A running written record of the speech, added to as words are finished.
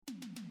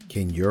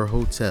Can your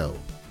hotel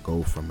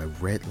go from a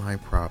red line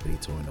property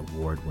to an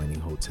award-winning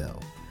hotel?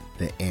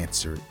 The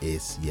answer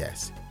is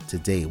yes.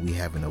 Today we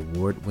have an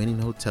award-winning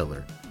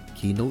hoteler,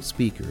 keynote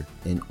speaker,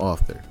 and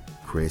author,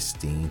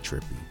 Christine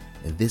Trippi.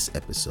 In this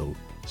episode,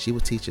 she will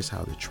teach us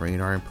how to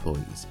train our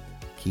employees,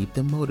 keep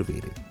them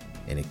motivated,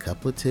 and a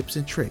couple of tips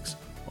and tricks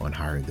on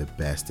hiring the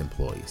best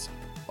employees.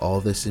 All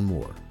this and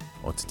more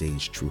on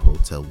today's True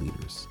Hotel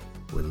Leaders,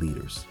 where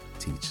leaders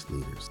teach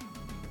leaders.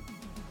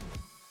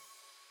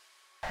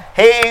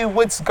 Hey,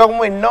 what's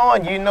going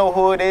on? You know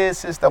who it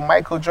is. It's the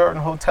Michael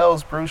Jordan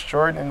Hotels, Bruce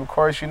Jordan. And of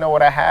course, you know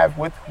what I have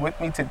with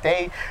me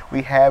today.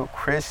 We have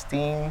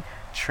Christine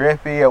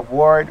Trippi,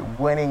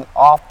 award-winning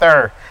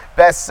author,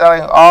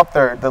 best-selling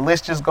author. The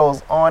list just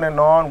goes on and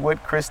on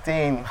with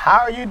Christine. How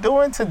are you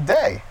doing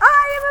today?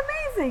 I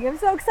am amazing. I'm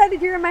so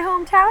excited you're in my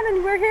hometown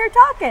and we're here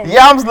talking.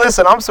 Yeah,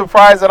 I'm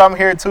surprised that I'm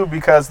here too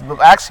because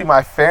actually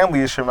my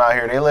family is from out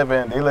here. They live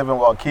in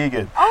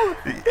Waukegan. Oh,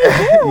 they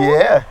do?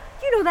 Yeah.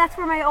 You know that's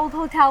where my old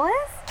hotel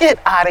is? Get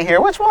out of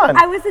here. Which one?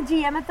 I was a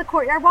GM at the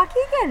Courtyard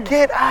Waukegan.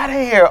 Get out of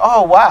here.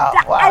 Oh, wow.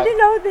 I didn't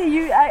know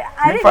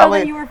that know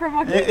that you were from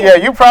Waukegan. Yeah,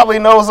 you probably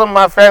know some of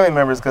my family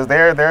members because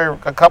they're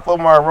a couple of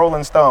them are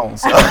Rolling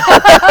Stones. So.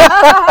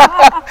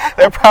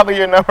 They're probably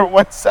your number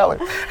one seller.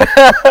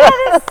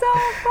 That is so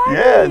funny.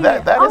 Yeah,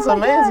 that is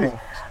amazing.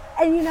 Gosh.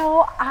 And you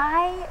know,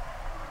 I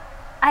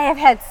have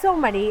had so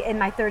many in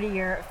my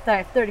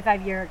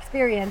 35-year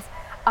experience,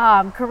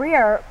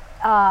 career,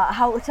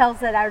 hotels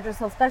that are just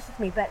so special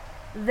to me, but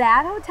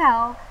that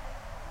hotel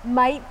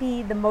might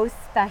be the most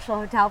special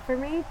hotel for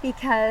me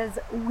because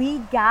we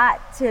got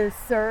to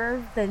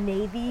serve the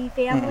Navy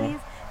families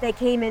that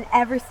came in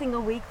every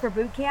single week for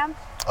boot camp.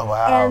 Oh,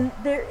 wow. And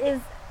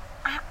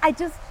I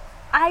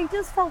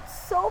just felt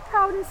so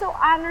proud and so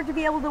honored to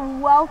be able to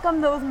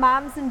welcome those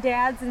moms and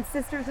dads and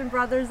sisters and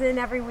brothers in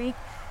every week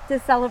to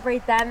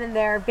celebrate them and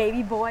their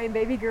baby boy and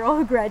baby girl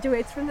who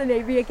graduates from the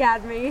Navy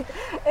Academy.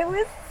 It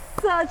was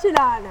such an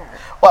honor.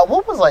 Well,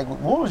 what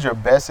was your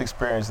best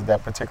experience at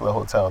that particular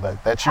hotel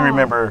that you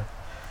remember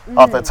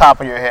off the top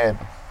of your head?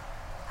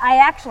 I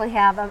actually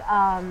have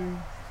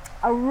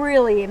a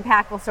really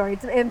impactful story.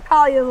 It's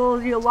probably a little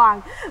too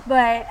long,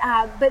 but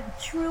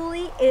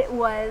truly it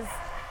was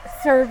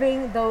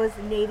serving those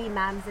Navy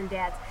moms and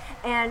dads.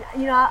 And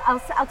you know,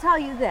 I'll tell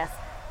you this,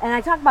 and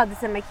I talk about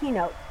this in my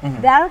keynote.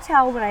 That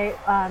hotel, when I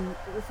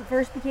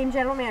first became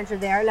general manager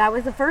there, and I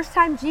was the first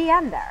time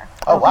GM there.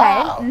 Oh,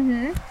 wow.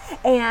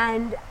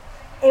 And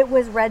it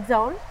was red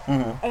zone.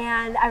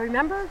 And I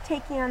remember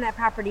taking on that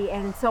property,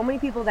 and so many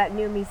people that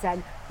knew me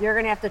said, "You're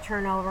going to have to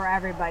turn over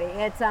everybody.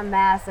 It's a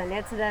mess, and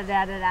it's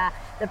da-da-da-da."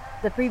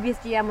 The previous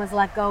GM was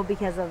let go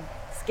because of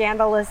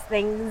scandalous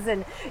things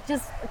and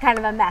just kind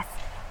of a mess.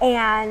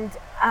 And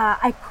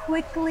I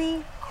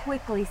quickly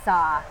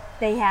saw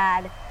they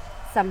had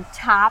some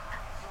top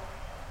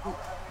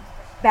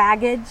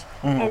baggage,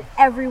 and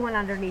everyone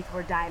underneath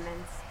were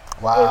diamonds.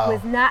 Wow. It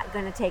was not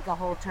going to take a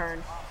whole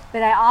turn.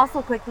 But I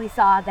also quickly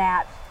saw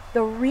that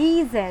the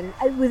reason,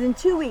 within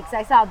 2 weeks,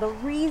 I saw the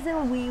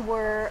reason we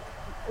were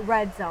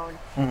red zone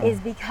is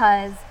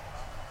because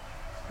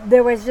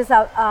there was just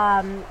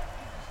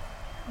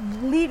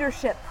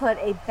leadership put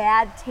a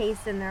bad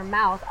taste in their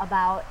mouth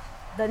about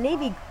the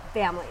Navy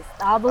families,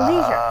 all the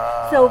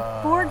leisure. So,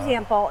 for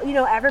example, you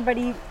know,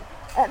 everybody,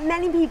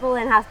 many people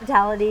in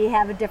hospitality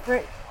have a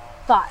different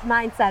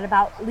mindset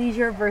about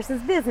leisure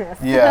versus business.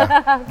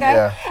 Yeah. Okay.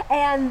 Yeah.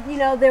 And you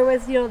know, there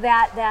was, you know,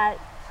 that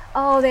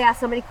they ask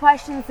so many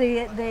questions,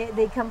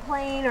 they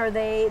complain, or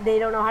they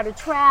don't know how to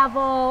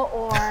travel,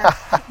 or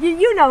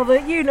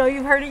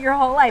you've heard it your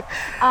whole life.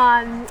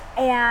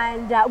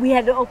 And we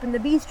had to open the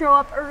bistro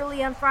up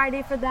early on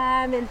Friday for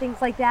them and things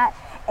like that.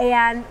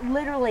 And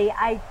literally,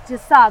 I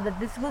just saw that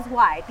this was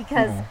why,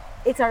 because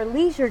it's our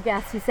leisure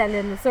guests who send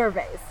in the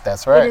surveys.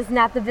 That's right. It is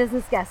not the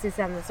business guests who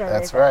send the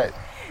surveys. That's right.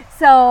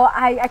 So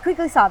I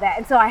quickly saw that,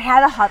 and so I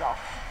had a huddle.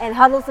 And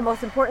huddle's the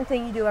most important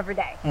thing you do every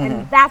day.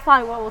 And that's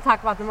probably what we'll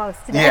talk about the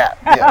most today.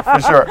 Yeah,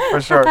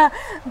 for sure.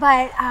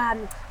 But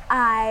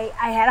I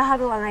had a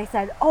huddle, and I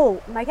said,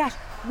 "Oh my gosh,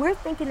 we're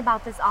thinking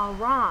about this all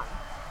wrong.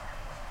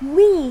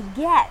 We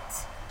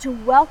get to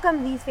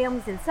welcome these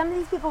families in. Some of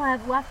these people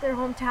have left their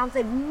hometowns.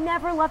 They've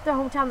never left their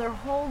hometown their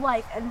whole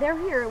life, and they're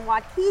here in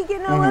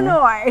Waukegan,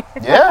 Illinois,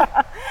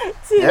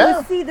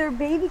 to see their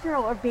baby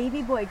girl or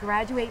baby boy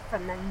graduate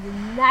from the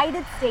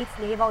United States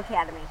Naval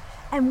Academy.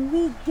 And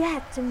we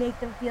get to make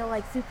them feel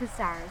like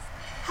superstars.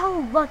 How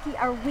lucky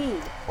are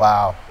we?"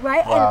 Wow.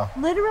 Right? Wow.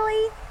 And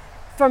literally,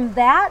 from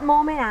that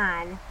moment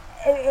on,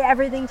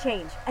 everything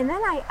changed. And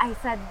then I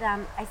said,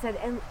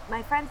 and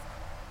my friends,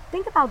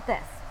 think about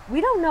this. We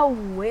don't know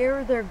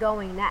where they're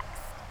going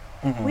next.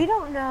 We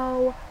don't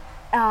know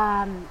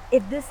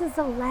if this is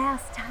the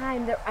last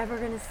time they're ever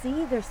going to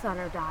see their son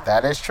or daughter.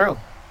 That is true.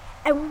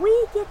 And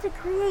we get to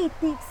create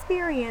the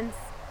experience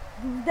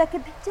that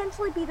could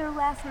potentially be their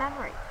last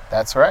memory.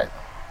 That's right.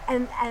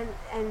 And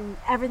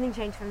everything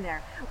changed from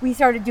there. We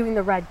started doing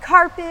the red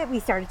carpet. We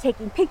started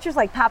taking pictures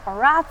like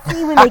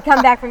paparazzi when they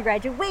come back from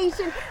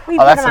graduation. We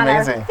put them on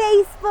our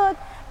Facebook.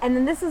 And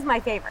then this is my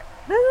favorite.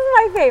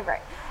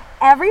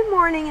 Every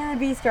morning in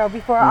the bistro,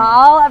 before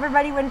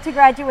everybody went to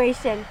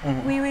graduation,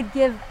 we would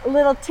give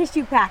little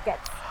tissue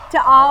packets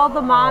to all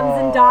the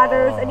moms and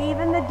daughters and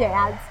even the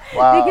dads,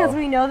 because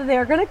we know that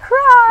they're going to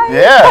cry.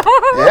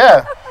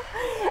 Yeah.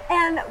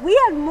 And we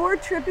had more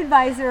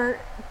TripAdvisor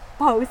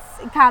posts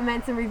and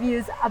comments and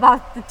reviews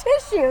about the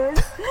tissues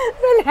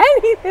than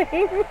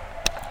anything.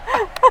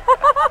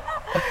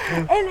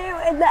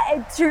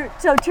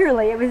 So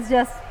truly, it was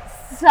just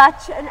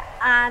such an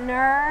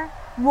honor,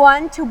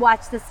 one, to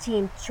watch this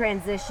team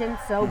transition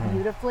so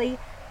beautifully,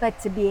 but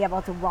to be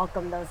able to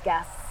welcome those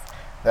guests.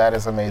 That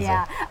is amazing.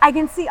 Yeah, I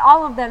can see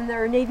all of them,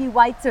 their navy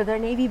whites or their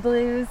navy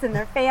blues and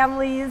their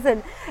families,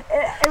 and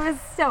it was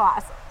so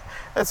awesome.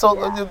 And so,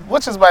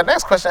 which is my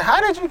next question, how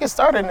did you get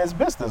started in this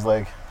business?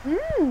 Like,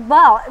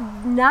 well,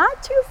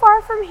 not too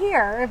far from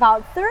here,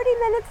 about 30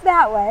 minutes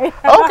that way.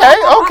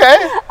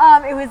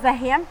 Okay. It was the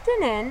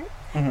Hampton Inn,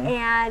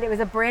 and it was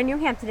a brand new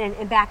Hampton Inn.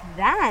 And back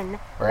then,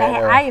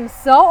 I am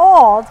so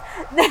old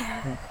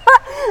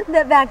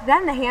that back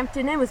then the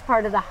Hampton Inn was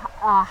part of the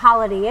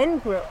Holiday Inn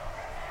group.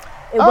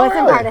 It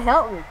wasn't part of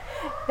Hilton.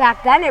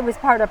 Back then, it was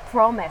part of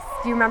Promise.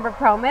 Do you remember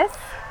Promise?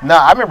 No,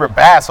 I remember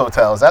Bass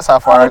Hotels. That's how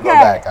far I go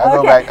back. So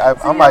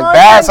I'm like,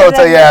 Bass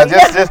Hotel, yeah,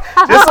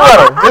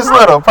 just a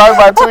little, probably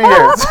about 2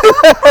 years.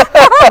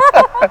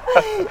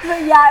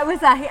 But yeah, it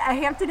was a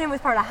Hampton Inn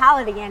was part of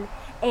Holiday Inn,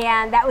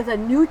 and that was a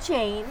new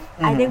chain.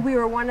 I think we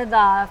were one of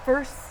the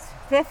first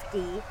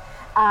 50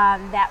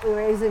 it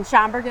was in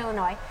Schaumburg,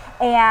 Illinois.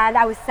 And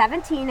I was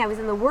 17. I was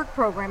in the work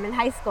program in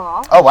high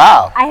school. Oh,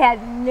 wow. I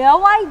had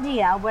no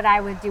idea what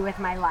I would do with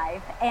my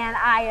life. And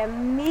I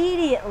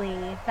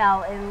immediately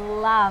fell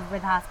in love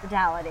with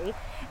hospitality.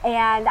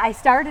 And I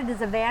started as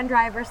a van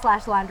driver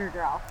 / laundry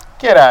girl.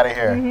 Get out of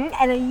here.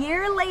 And a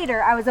year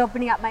later, I was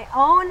opening up my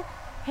own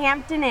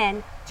Hampton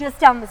Inn just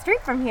down the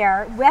street from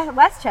here,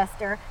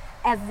 Westchester,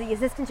 as the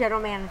assistant general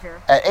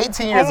manager. At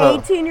 18 years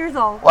old? 18 years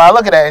old. Wow,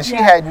 look at that. And she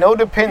had no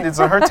dependents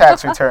on her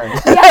tax return.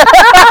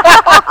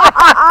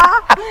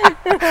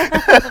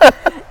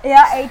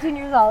 Yeah, 18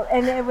 years old.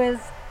 And it was,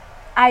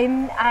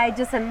 I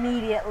just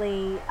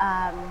immediately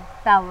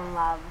fell in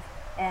love.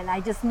 And I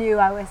just knew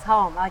I was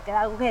home. Like,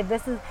 okay,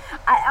 this is,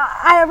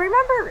 I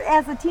remember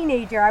as a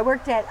teenager, I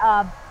worked at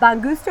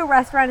Bongusto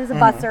restaurant as a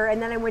busser,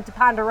 and then I went to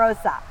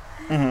Ponderosa.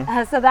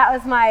 So that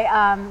was my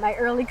my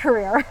early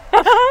career.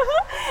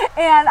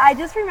 And I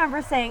just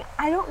remember saying,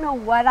 I don't know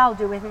what I'll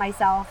do with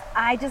myself.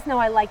 I just know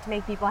I like to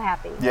make people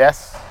happy.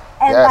 Yes.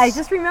 And I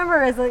just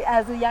remember as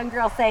a young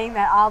girl saying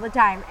that all the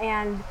time.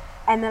 And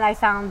then I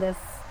found this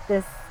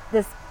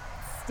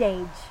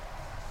stage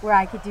where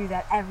I could do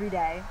that every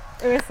day.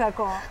 It was so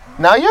cool.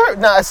 Now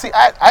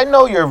I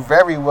know you're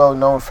very well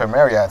known for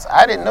Marriott's.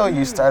 I didn't know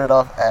you started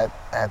off at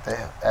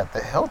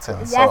the Hilton.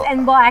 Yes, so.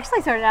 and well, I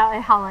actually started out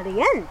at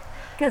Holiday Inn,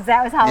 because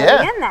that was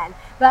Holiday Inn then.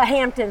 But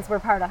Hamptons were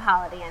part of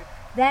Holiday Inn.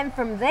 Then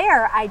from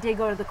there, I did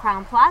go to the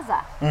Crown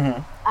Plaza,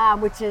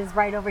 which is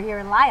right over here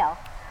in Lisle.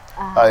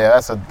 Oh yeah,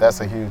 that's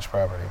a huge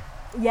property.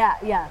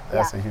 Yeah.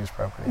 That's a huge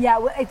property.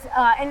 Yeah, it's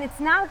and it's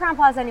not a Crown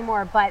Plaza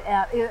anymore, but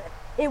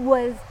it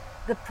was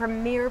the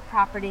premier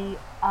property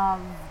of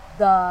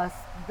the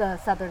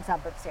southern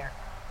suburbs here.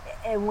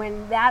 And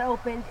when that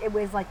opened, it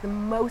was like the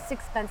most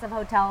expensive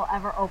hotel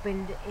ever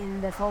opened in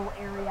this whole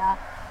area,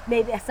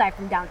 maybe aside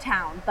from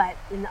downtown, but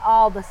in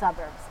all the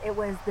suburbs. It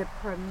was the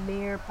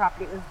premier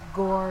property. It was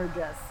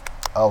gorgeous.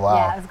 Oh, wow.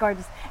 Yeah, it was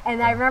gorgeous.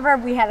 And I remember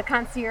we had a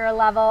concierge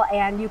level,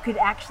 and you could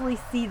actually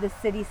see the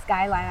city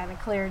skyline on a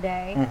clear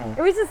day.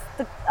 It was just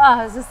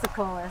the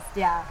coolest,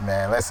 yeah.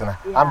 Man, listen,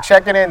 I'm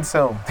checking in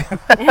soon.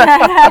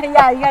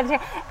 Yeah, you got to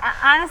check.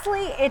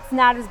 Honestly, it's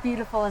not as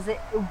beautiful as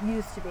it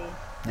used to be.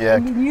 Yeah.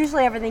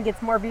 Usually everything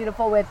gets more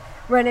beautiful with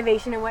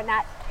renovation and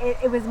whatnot.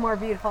 It was more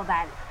beautiful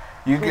then.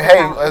 You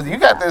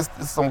got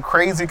some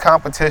crazy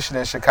competition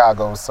in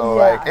Chicago, so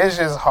like it's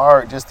just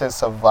hard just to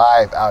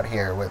survive out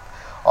here with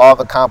all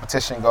the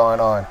competition going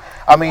on.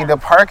 I mean, the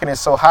parking is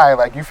so high,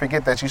 like you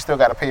forget that you still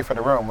got to pay for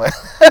the room.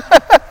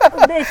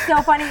 It's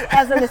so funny.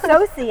 As an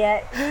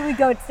associate, we would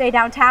go stay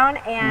downtown,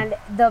 and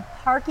the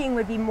parking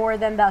would be more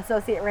than the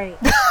associate rate.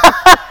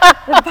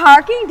 The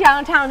parking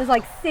downtown is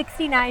like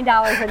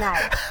 $69 a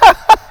night.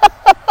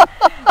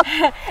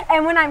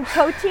 And when I'm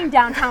coaching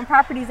downtown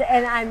properties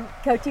and I'm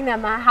coaching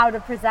them on how to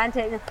present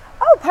it, and,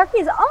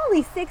 parking is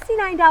only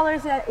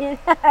 $69 and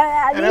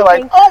they're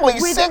like, only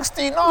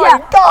 $69? Yeah,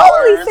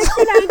 only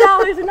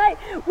 $69 a night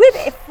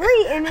with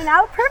free in and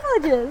out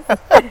privileges.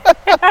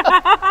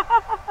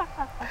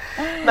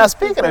 Now,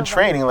 speaking of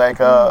training, like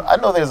I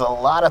know there's a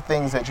lot of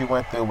things that you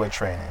went through with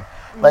training.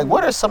 Like,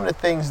 what are some of the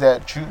things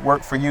that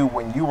worked for you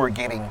when you were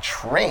getting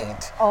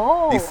trained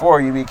before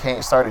you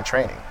started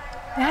training?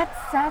 That's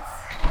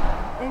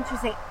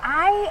interesting.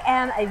 I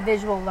am a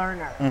visual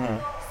learner,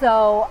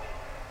 so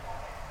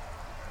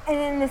and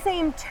in the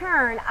same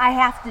turn, I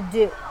have to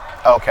do.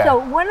 Okay. So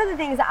one of the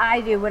things I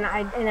do when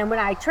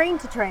I train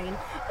to train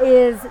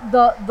is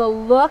the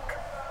look,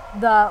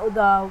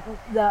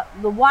 the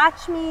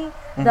watch me,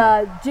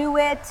 the do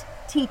it,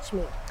 teach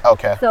me.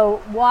 Okay.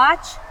 So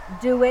watch,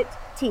 do it,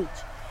 teach.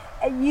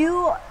 I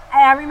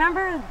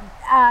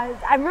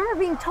remember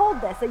being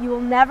told this, that you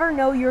will never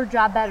know your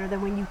job better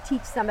than when you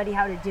teach somebody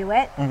how to do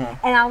it. And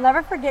I'll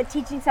never forget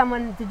teaching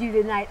someone to do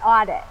the night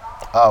audit.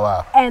 Oh,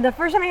 wow. And the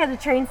first time I had to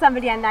train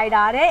somebody on night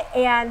audit,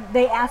 and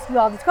they ask you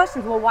all these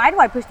questions. Well, why do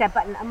I push that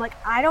button? I'm like,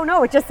 I don't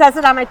know. It just says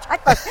it on my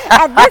checklist.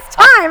 At this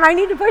time, I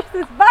need to push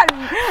this button.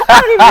 I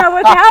don't even know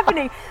what's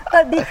happening.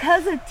 But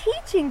because of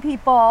teaching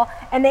people,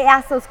 and they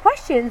ask those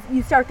questions,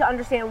 you start to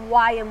understand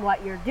why and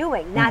what you're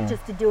doing, not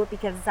just to do it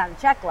because it's on a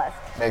checklist.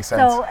 Makes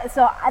sense.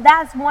 So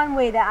that's one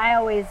way that I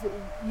always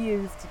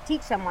use to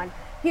teach someone.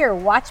 Here,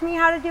 watch me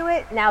how to do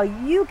it. Now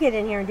you get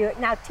in here and do it.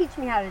 Now teach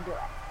me how to do it.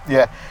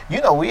 Yeah,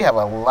 we have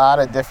a lot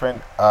of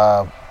different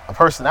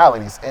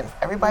personalities, and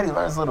everybody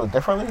learns a little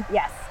differently.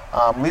 Yes.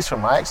 At least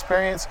from my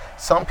experience,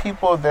 some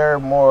people, they're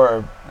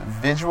more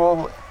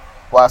visual,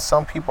 while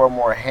some people are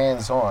more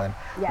hands-on.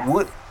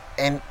 Yes.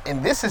 And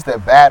this is the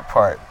bad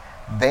part.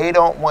 They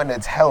don't want to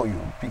tell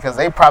you because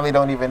they probably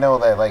don't even know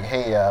that, like,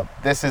 hey,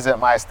 this isn't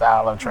my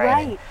style of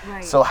training.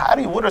 Right. So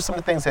what are some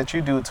of the things that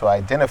you do to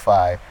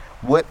identify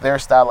what their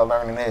style of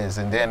learning is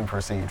and then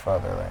proceed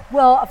further?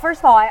 Well,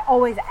 first of all, I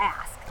always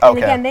ask. And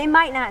Okay. again, they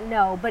might not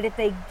know, but if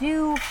they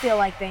do feel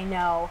like they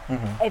know,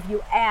 if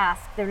you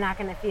ask, they're not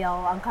going to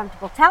feel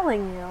uncomfortable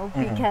telling you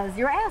because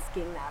you're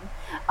asking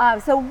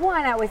them. So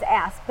one, I always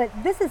ask, but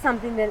this is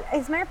something that,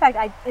 as a matter of fact,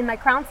 in my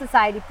Crown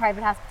Society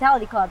Private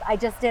Hospitality Club, I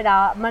just did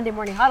a Monday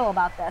morning huddle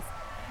about this.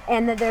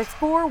 And that there's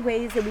 4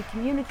 ways that we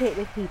communicate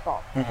with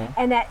people.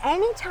 And that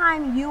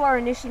anytime you are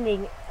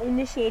initiating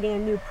a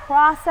new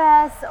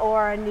process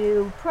or a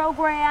new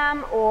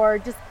program or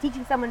just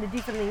teaching someone to do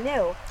something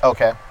new,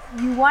 Okay.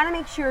 you want to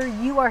make sure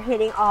you are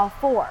hitting all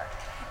 4.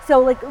 So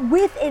like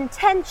with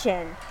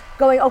intention,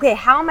 going, okay,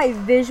 how am I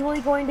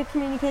visually going to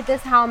communicate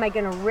this? How am I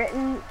going to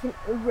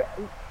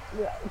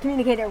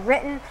communicate it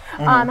written?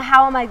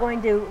 How am I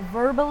going to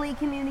verbally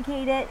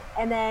communicate it?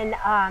 And then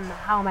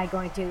how am I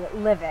going to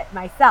live it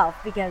myself?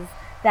 Because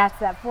that's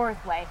that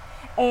 4th way.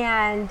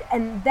 And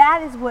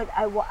that is what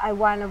I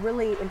want to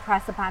really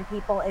impress upon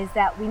people, is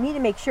that we need to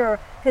make sure,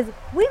 because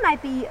we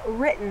might be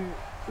written,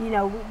 we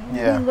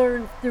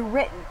learn through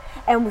written.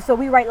 And so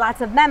we write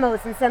lots of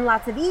memos and send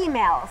lots of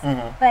emails,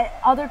 but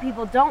other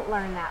people don't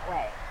learn that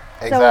way.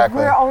 Exactly. So if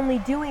we're only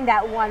doing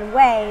that one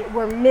way,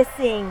 we're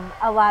missing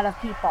a lot of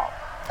people.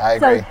 I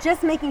agree. So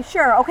just making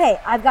sure, okay,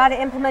 I've got to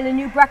implement a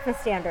new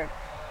breakfast standard.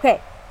 Okay,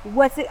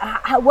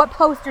 what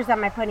posters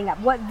am I putting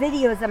up? What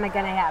videos am I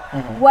going to have?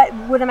 What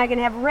am I going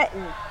to have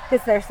written?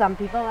 Because there's some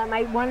people that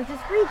might want to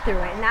just read through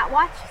it and not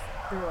watch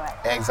through it.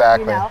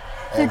 Exactly.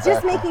 So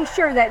just making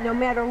sure that no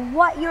matter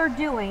what you're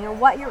doing or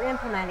what you're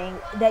implementing,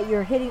 that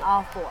you're hitting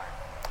all 4.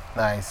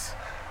 Nice.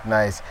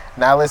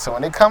 Now listen,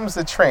 when it comes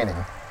to training,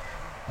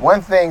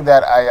 one thing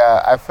that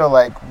I feel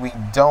like we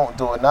don't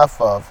do enough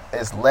of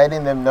is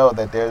letting them know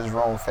that there's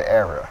room for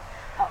error,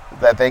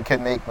 that they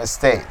can make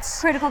mistakes.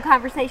 Critical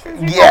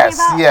conversations you're Yes.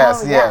 talking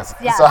about?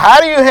 Yes. So how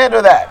do you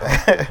handle that?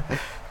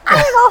 I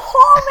have a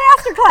whole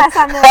masterclass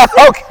on this.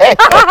 Okay.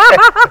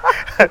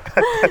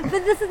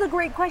 But this is a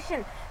great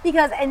question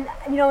because, in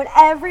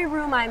every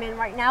room I'm in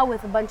right now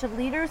with a bunch of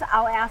leaders,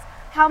 I'll ask,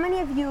 how many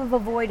of you have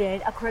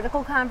avoided a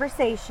critical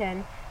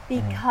conversation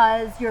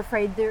because you're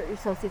afraid their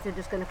associates are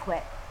just going to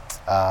quit?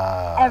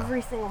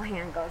 Every single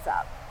hand goes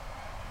up.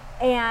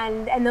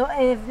 And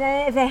if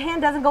the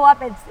hand doesn't go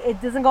up,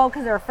 it doesn't go up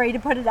because they're afraid to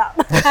put it up.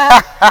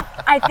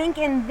 I think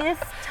in this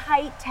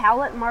tight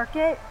talent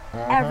market,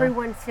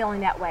 everyone's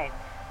feeling that way.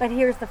 But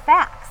here's the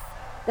facts.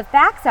 The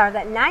facts are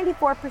that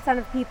 94%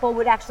 of people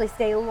would actually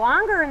stay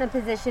longer in a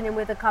position and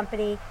with a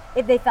company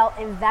if they felt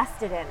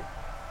invested in.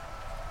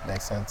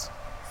 Makes sense.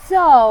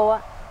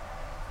 So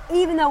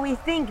even though we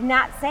think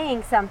not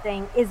saying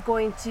something is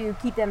going to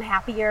keep them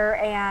happier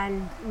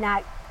and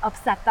not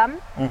upset them,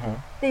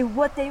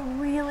 what they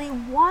really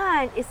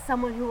want is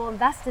someone who will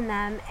invest in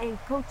them and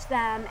coach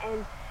them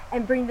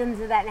and bring them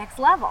to that next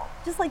level,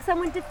 just like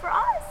someone did for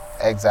us.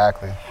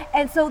 Exactly.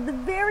 And so the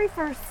very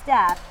first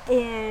step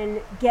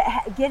in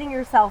getting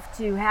yourself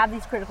to have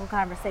these critical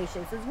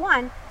conversations is,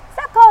 one,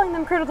 stop calling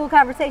them critical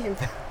conversations.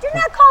 Do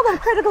not call them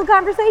critical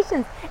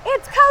conversations.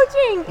 It's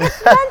coaching, it's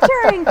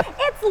mentoring,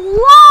 it's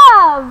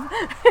love.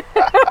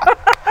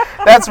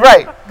 That's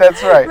right.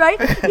 Right?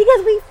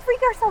 Because we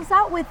freak ourselves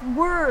out with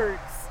words,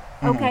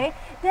 okay?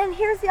 Then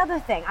here's the other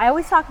thing. I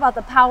always talk about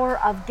the power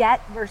of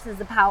get versus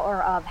the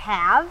power of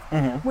have.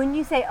 When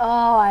you say,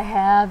 oh, I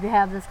have to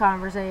have this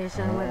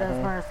conversation with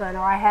this person,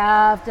 or I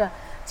have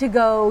to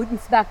go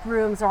inspect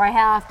rooms, or I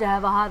have to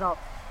have a huddle.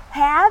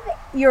 Have,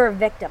 you're a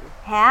victim.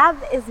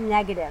 Have is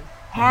negative.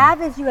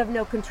 Have is you have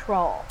no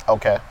control.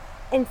 Okay.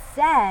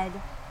 Instead,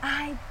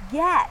 I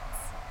get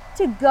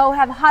to go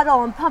have a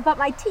huddle and pump up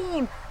my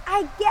team.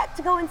 I get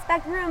to go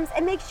inspect rooms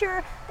and make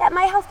sure that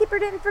my housekeeper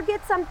didn't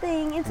forget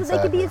something, and so they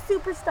could be a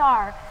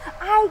superstar.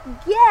 I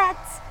get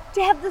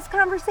to have this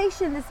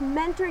conversation, this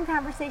mentoring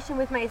conversation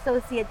with my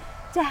associate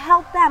to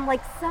help them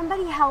like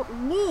somebody helped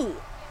me.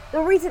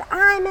 The reason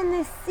I'm in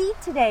this seat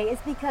today is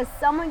because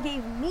someone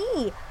gave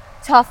me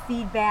tough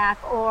feedback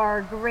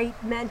or great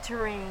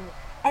mentoring.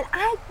 And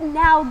I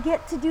now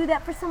get to do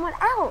that for someone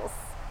else.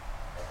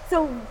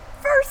 So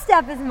first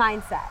step is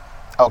mindset.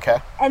 Okay.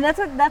 And that's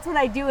what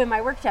I do in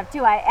my workshop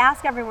too. I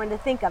ask everyone to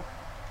think of,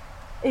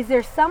 is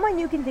there someone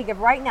you can think of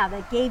right now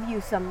that gave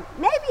you some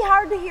maybe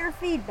hard to hear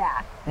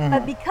feedback,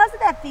 but because of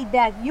that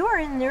feedback, you are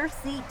in their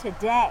seat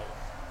today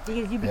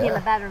because you became a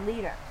better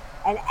leader.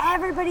 And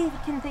everybody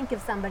can think of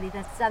somebody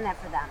that's done that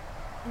for them.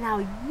 And now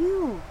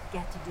you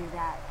get to do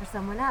that for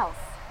someone else.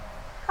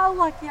 How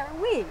lucky are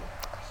we?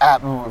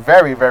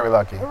 Very, very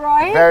lucky.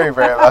 Right? Very,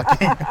 very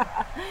lucky.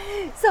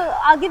 So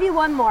I'll give you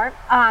one more.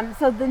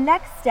 So the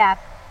next step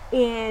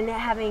in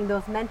having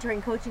those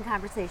mentoring coaching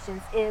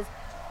conversations is,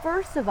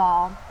 first of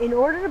all, in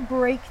order to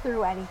break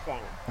through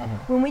anything, let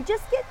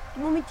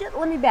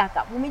me back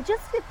up. When we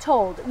just get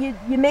told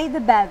you made the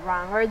bed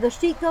wrong, or the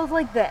sheet goes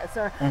like this,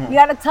 or you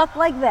got to tuck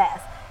like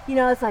this,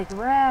 it's like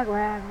rag.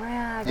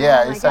 Yeah,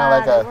 oh you my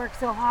sound God, like I work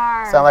so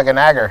hard. Sound like a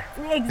nagger.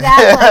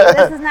 Exactly.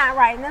 This is not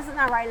right, and this is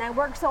not right, and I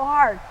work so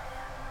hard.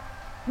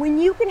 When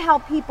you can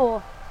help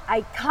people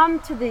come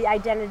to the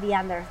identity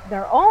on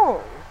their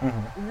own,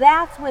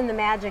 that's when the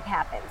magic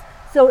happens.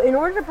 So in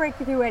order to break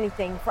through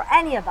anything, for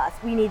any of us,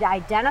 we need to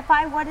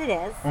identify what it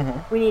is.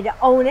 We need to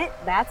own it.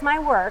 That's my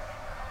work.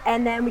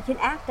 And then we can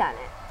act on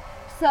it.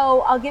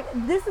 So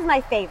this is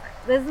my favorite.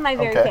 This is my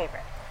very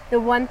favorite. The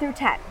 1 through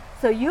 10.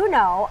 So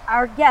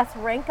our guests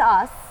rank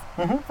us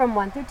from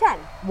 1 through 10.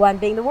 1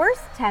 being the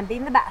worst, 10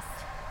 being the best.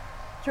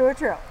 True or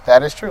true?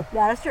 That is true.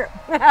 That is true.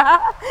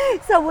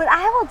 So what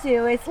I will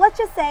do is, let's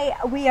just say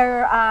we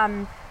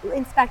are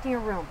inspecting a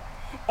room.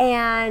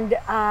 And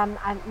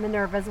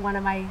Minerva's one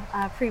of my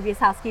previous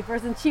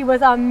housekeepers, and she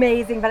was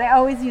amazing, but I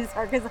always use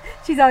her because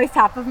she's always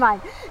top of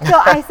mind. So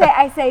I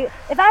say,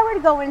 if I were to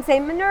go in and say,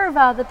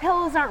 Minerva, the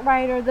pillows aren't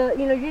right, or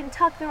you didn't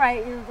tuck the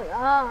right,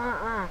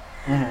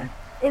 like,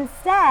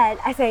 Instead,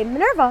 I say,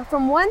 Minerva,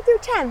 from 1 through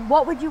 10,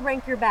 what would you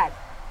rank your bed?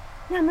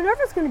 Now,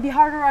 Minerva's going to be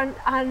harder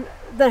on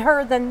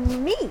her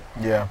than me.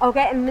 Yeah.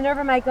 Okay, and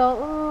Minerva might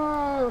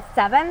go,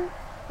 7.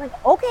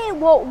 Like, okay,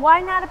 well,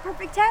 why not a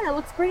perfect 10? It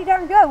looks pretty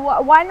darn good.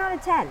 Why not a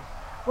 10?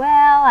 Well,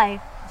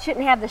 I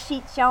shouldn't have the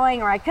sheet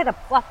showing, or I could have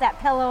fluffed that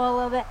pillow a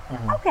little bit.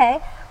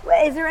 Okay,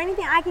 is there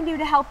anything I can do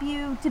to help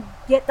you to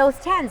get those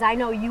 10s? I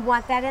know you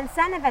want that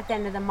incentive at the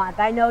end of the month.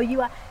 I know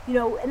you,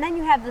 and then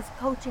you have this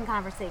coaching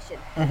conversation.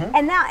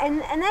 And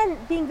then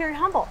being very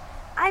humble.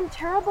 I'm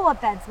terrible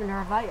at beds,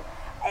 Minerva.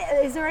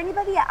 Is there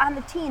anybody on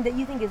the team that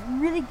you think is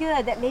really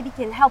good that maybe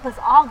can help us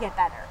all get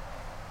better?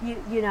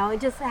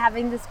 And just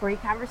having this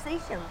great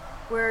conversation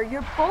where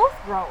you're both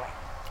growing.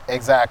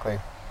 Exactly.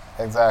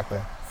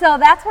 So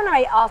that's one of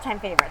my all-time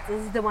favorites.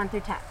 This is the 1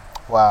 through 10.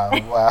 Wow.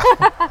 And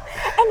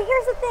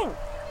here's the thing.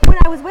 When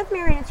I was with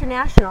Marriott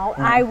International,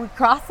 I would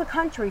cross the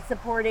country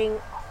supporting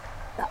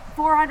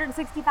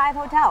 465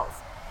 hotels.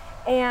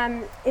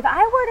 And if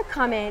I were to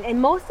come in,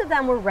 and most of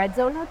them were red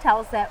zone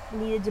hotels that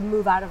needed to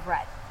move out of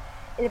red.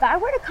 And if I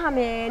were to come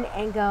in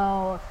and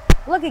go,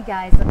 look at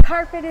guys, the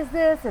carpet is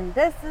this and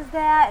this is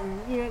that,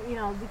 and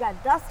we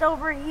got dust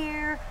over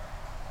here.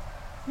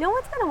 No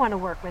one's going to want to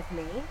work with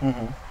me.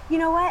 You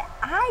know what?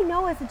 I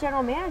know as a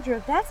general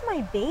manager, that's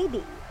my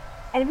baby.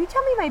 And if you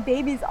tell me my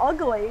baby's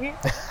ugly,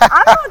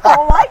 I'm not going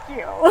to like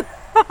you.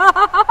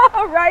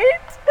 Right?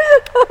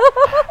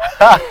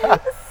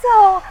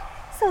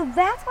 So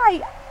that's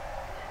why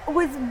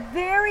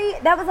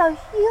that was a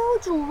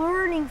huge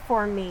learning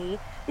for me.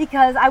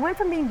 Because I went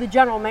from being the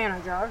general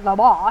manager, the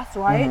boss,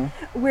 right?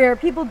 Where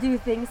people do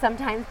things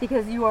sometimes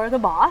because you are the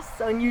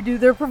boss and you do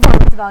their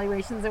performance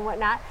evaluations and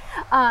whatnot.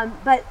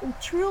 But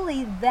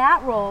truly,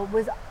 that role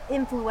was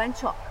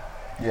influential.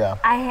 Yeah.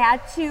 I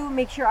had to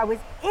make sure I was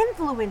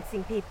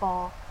influencing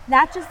people,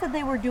 not just that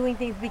they were doing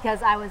things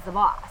because I was the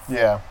boss.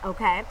 Yeah.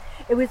 Okay?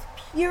 It was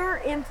pure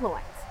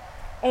influence.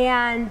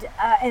 And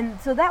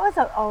so that was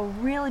a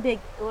really big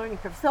learning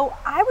curve. So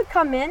I would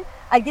come in,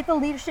 I'd get the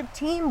leadership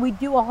team, we'd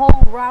do a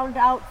whole round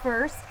out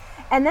first,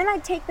 and then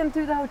I'd take them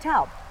through the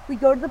hotel.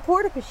 We'd go to the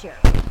porte-cochere,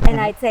 and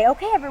I'd say,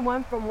 okay,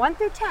 everyone, from 1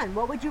 through 10,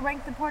 what would you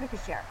rank the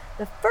porte-cochere?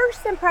 The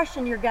first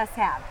impression your guests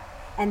have.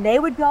 And they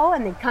would go,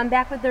 and they'd come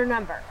back with their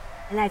number.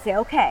 And I'd say,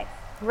 okay,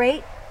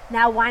 great,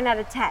 now why not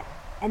a 10?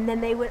 And then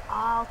they would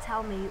all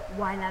tell me,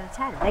 why not a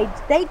 10?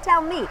 They'd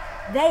tell me,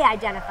 they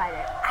identified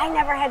it. I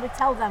never had to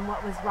tell them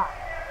what was wrong.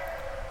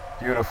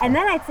 Beautiful. And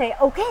then I'd say,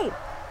 okay,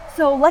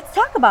 so let's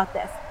talk about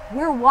this.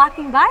 We're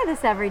walking by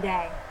this every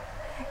day.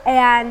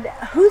 And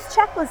whose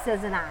checklist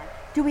is it on?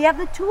 Do we have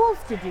the tools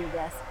to do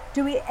this?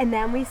 And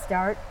then we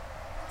start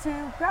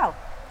to grow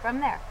from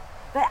there.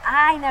 But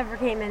I never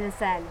came in and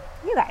said,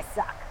 you guys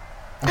suck.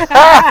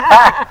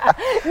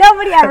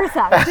 Nobody ever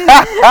sucks.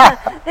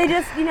 They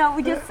just,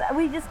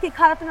 we just get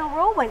caught up in a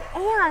whirlwind.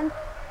 And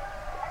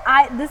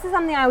this is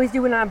something I always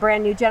do when I'm a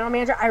brand new general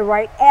manager. I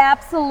write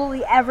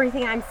absolutely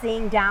everything I'm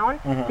seeing down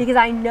because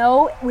I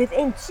know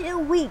within 2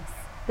 weeks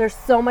there's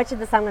so much of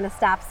this I'm going to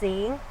stop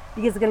seeing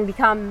because it's going to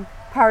become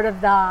part of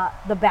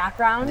the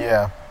background.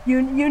 Yeah.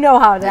 You know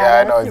how that is.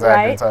 Yeah, I know exactly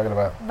right? what you're talking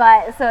about.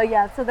 But so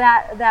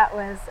that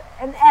was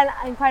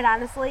and quite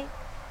honestly,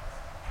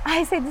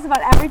 I say this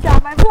about every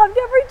job. I've loved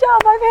every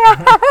job I've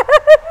had.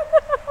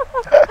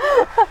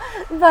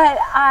 But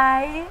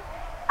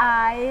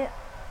I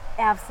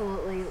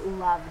absolutely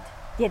loved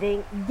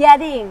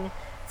getting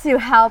to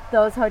help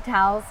those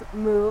hotels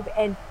move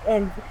and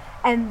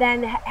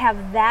then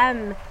have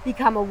them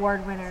become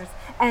award winners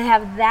and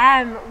have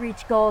them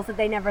reach goals that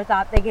they never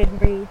thought they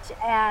could reach,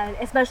 and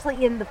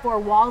especially in the 4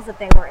 walls that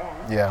they were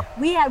in. Yeah.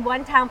 We had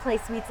one Town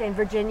Place Suites in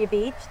Virginia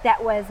Beach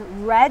that was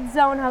red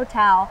zone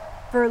hotel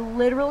for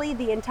literally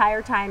the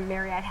entire time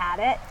Marriott had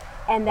it,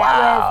 and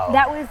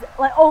that was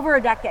like over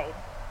a decade.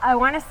 I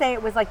want to say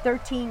it was like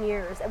 13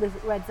 years. It was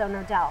red zone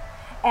hotel.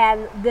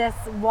 And this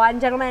one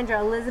general manager,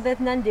 Elizabeth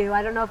Nundu,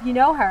 I don't know if you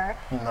know her.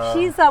 No.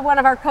 She's one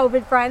of our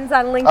COVID friends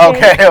on LinkedIn.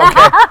 Okay.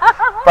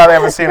 Probably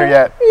haven't seen her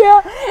yet.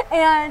 Yeah.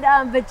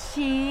 And but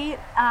she,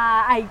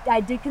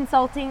 I did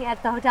consulting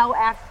at the hotel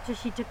after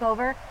she took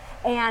over,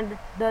 and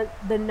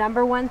the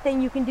number one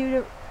thing you can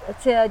do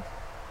to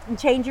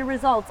change your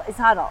results is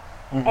huddle.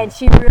 Mm-hmm. And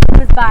she really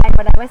was buying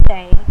what I was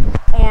saying,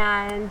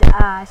 and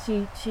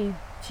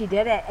she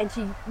did it, and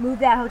she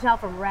moved that hotel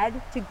from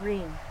red to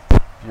green.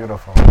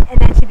 Beautiful. And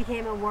then she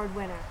became an award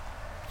winner.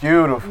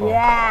 Beautiful.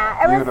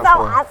 Yeah, it was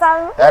so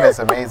awesome. That is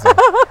amazing.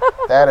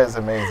 That is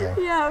amazing.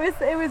 Yeah,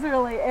 it was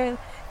really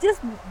just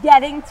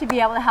getting to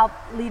be able to help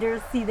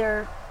leaders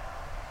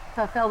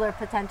fulfill their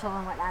potential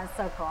and whatnot is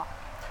so cool.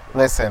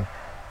 Listen,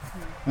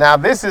 now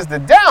this is the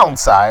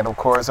downside, of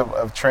course,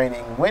 of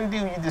training. When do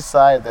you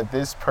decide that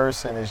this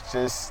person is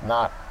just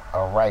not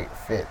a right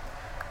fit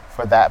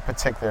for that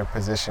particular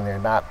position? They're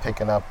not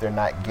picking up, they're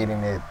not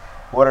getting it.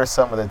 What are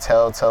some of the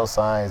telltale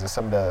signs or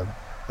some of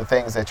the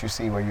things that you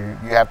see where you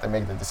have to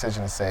make the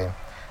decision to say,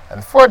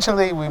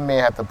 unfortunately, we may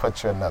have to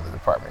put you in another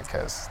department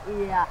because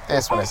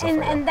this one isn't for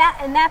you. And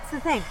that's the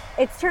thing.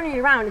 It's turning it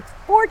around. It's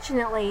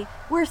fortunately,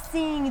 we're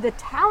seeing the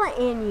talent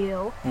in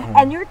you, mm-hmm.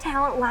 and your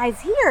talent lies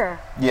here.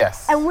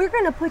 Yes. And we're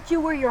going to put you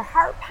where your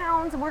heart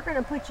pounds. We're going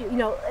to put you,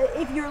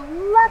 if you're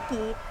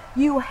lucky,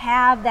 you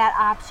have that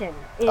option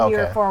in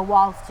your 4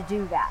 walls to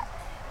do that.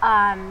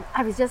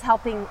 I was just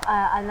helping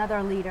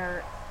another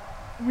leader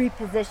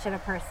reposition a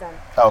person.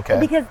 Okay.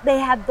 Because they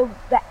had the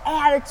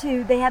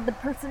attitude, they had the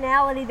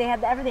personality, they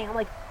had everything. I'm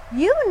like,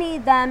 you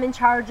need them in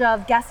charge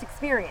of guest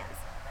experience.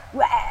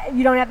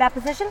 You don't have that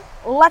position?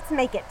 Let's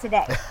make it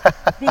today.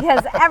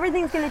 Because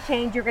everything's going to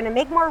change. You're going to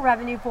make more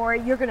revenue for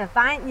it. You're going to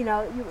find,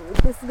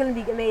 this is going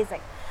to be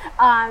amazing.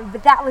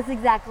 But that was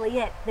exactly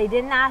it. They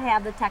did not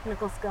have the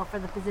technical skill for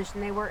the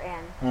position they were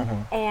in.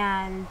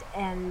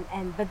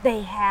 Mm-hmm. But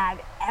they had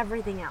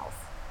everything else.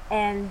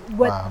 And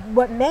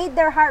what made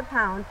their heart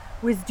pound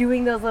was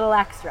doing those little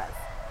extras.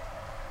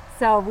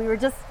 So we were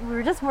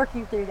just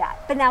working through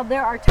that. But now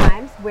there are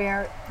times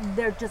where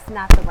they're just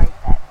not the right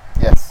fit.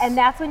 Yes. And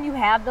that's when you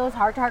have those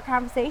heart-to-heart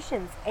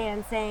conversations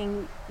and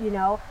saying,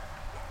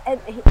 and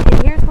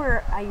here's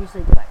where I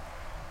usually do it.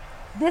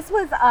 This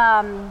was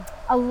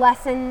a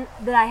lesson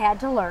that I had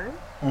to learn,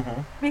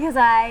 mm-hmm. because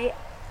I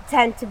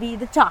tend to be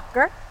the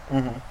talker.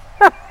 Mm-hmm.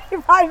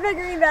 You're probably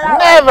figuring that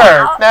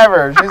out.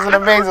 Never. She's an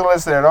amazing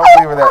listener.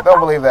 Don't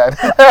believe that.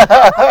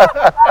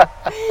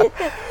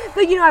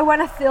 But I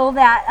want to fill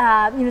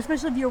that.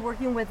 Especially if you're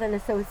working with an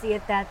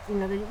associate that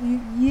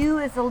you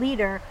as a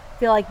leader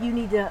feel like you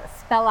need to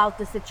spell out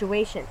the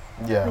situation.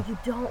 Yeah. But you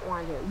don't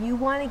want to. You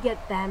want to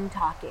get them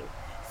talking.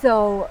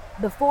 So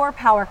the 4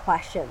 power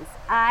questions.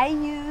 I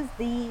use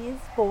these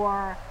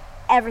for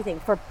everything.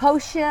 For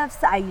post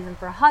shifts. I use them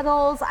for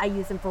huddles. I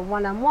use them for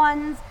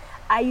one-on-ones.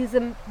 I use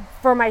them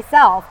for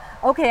myself.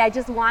 Okay, I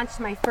just launched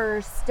my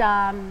first,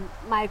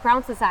 my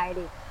Crown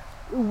Society.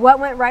 What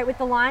went right with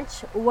the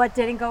launch? What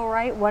didn't go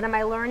right? What am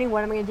I learning?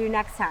 What am I going to do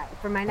next time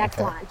for my next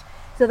launch?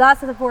 So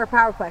those are the 4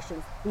 power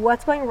questions.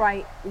 What's going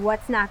right?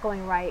 What's not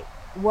going right?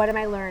 What am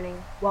I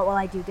learning? What will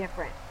I do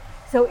different?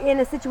 So in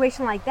a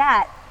situation like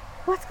that,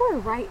 what's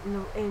going right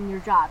in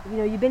your job?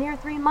 You've been here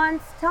 3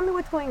 months. Tell me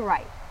what's going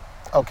right.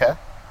 Okay.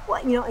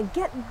 Well, and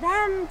get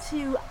them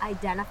to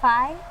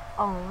identify,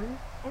 own,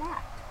 and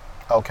act.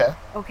 Okay.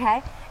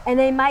 And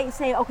they might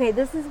say, okay,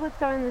 this is what's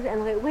going on,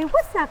 and wait,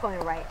 what's not going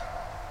right?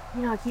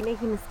 I keep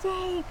making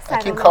mistakes.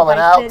 I keep calling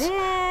out.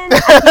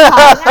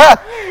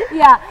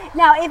 Yeah.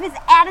 Now, if it's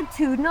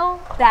attitudinal,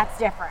 that's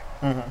different.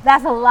 Mm-hmm.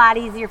 That's a lot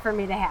easier for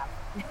me to have.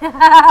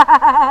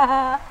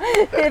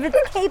 If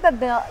it's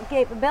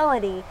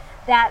capability,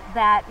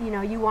 that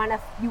you want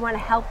to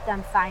help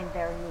them find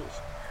their niche.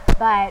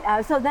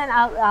 But so then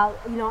I'll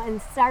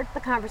and start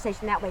the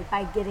conversation that way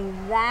by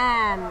getting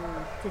them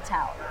to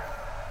tell.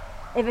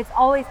 If it's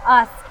always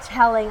us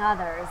telling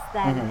others,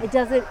 then mm-hmm. it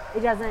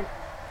doesn't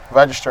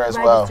register as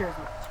well. As much.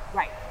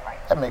 Right.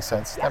 That makes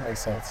sense. Yeah.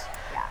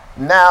 Yeah.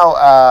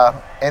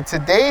 Now, in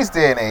today's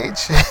day and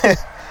age,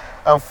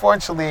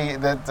 unfortunately,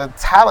 the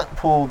talent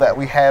pool that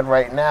we had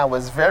right now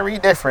is very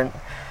different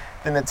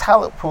than the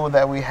talent pool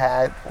that we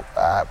had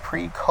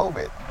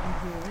pre-COVID.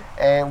 Mm-hmm.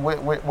 And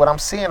what I'm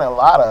seeing a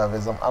lot of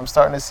is I'm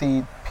starting to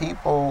see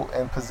people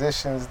in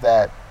positions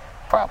that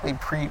probably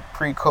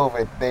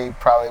pre-COVID, they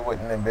probably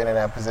wouldn't have been in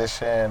that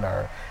position.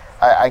 Or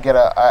I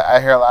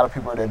hear a lot of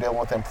people that are dealing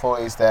with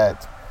employees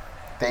that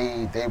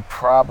they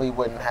probably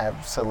wouldn't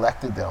have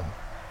selected them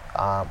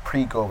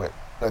pre-COVID,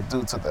 but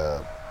due to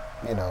the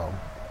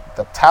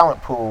the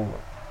talent pool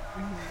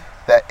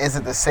that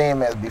isn't the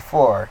same as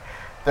before,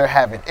 they're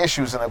having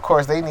issues, and of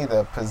course they need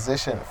a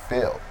position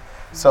filled.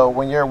 So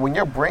when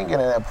you're bringing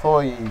an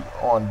employee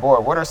on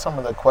board, what are some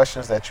of the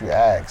questions that you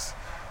ask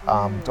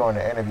during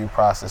the interview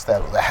process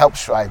that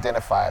helps you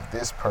identify if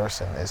this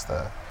person is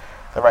the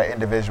right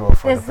individual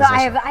for the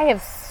position? I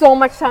have so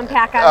much to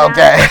unpack on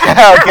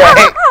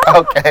that.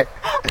 Okay.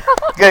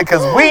 Good,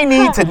 because we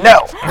need to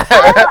know.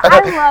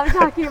 I love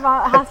talking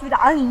about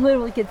hospitality. I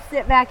literally could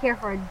sit back here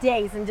for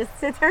days and just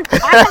sit there and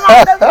talk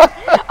about them.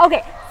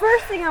 Okay,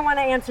 first thing I want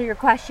to answer your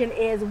question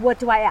is, what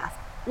do I ask?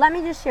 Let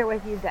me just share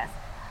with you this.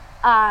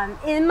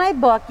 In my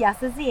book,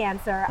 Yes is the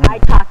Answer, I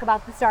talk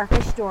about the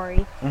starfish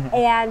story,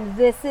 and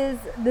this was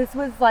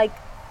like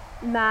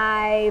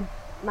my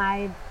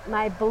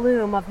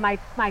bloom of my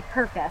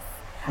purpose.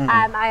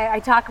 I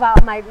talk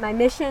about my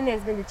mission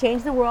has been to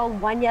change the world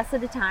one yes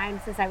at a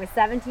time since I was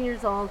 17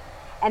 years old,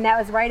 and that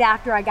was right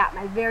after I got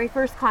my very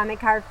first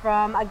comment card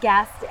from a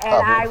guest, and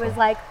I was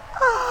like,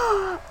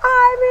 oh,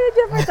 I made a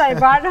difference. I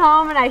brought it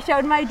home and I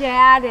showed my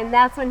dad, and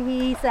that's when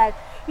he said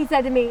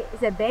to me, he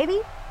said, baby,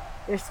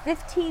 there's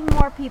 15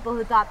 more people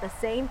who thought the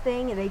same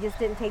thing, and they just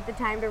didn't take the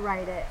time to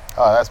write it.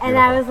 Oh, that's beautiful. And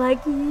I was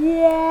like,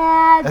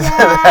 yeah,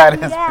 that Dad,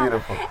 is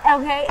beautiful.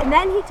 Okay, and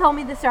then he told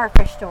me the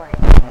starfish story.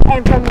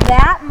 And from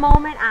that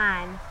moment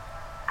on,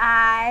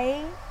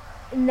 I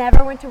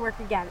never went to work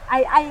again.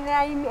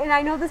 And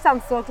I know this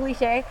sounds so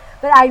cliche,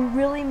 but I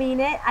really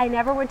mean it. I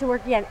never went to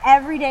work again.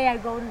 Every day I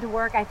go into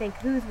work, I think,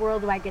 whose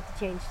world do I get to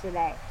change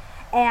today?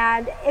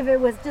 And if it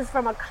was just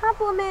from a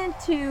compliment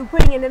to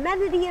putting an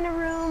amenity in a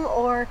room,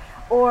 or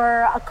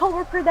a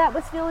coworker that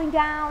was feeling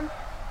down,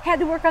 had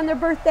to work on their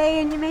birthday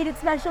and you made it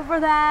special for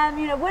them,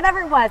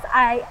 whatever it was,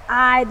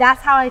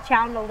 that's how I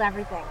channeled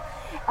everything.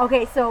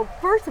 Okay, so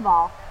first of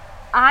all,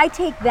 I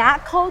take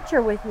that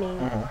culture with me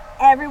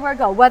everywhere I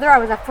go, whether I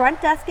was a front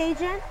desk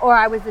agent or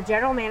I was the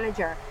general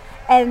manager.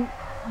 And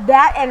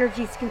that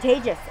energy is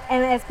contagious.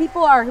 And as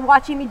people are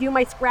watching me do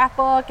my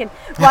scrapbook and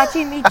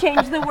watching me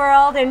change the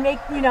world and make,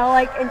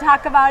 and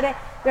talk about it,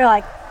 they're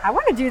like, I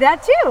want to do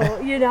that too,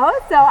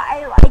 So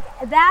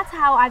that's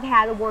how I've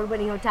had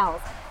award-winning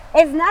hotels.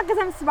 It's not because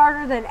I'm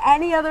smarter than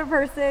any other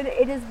person.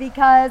 It is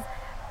because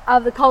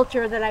of the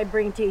culture that I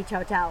bring to each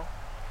hotel.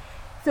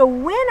 So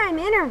when I'm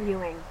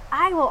interviewing,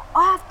 I will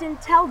often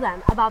tell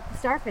them about the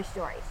starfish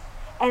stories.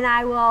 And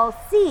I will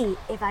see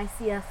if I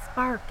see a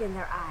spark in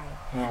their eye.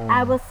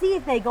 I will see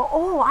if they go,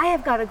 oh, I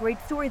have got a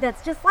great story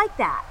that's just like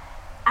that.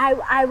 I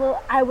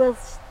will.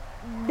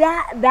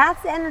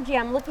 That's the energy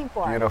I'm looking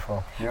for.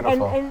 Beautiful.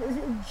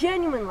 And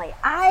genuinely,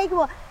 I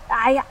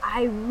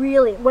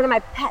really, one of my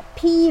pet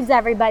peeves,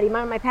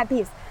 one of my pet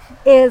peeves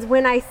is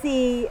when I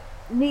see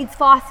needs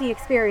Fosse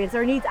experience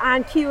or needs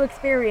on cue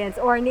experience,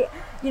 or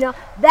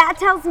that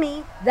tells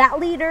me that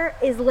leader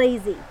is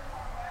lazy.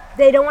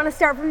 They don't want to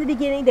start from the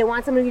beginning. They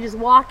want somebody who just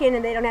walk in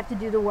and they don't have to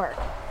do the work.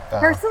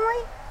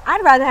 Personally,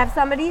 I'd rather have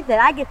somebody that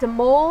I get to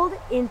mold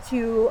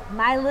into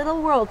my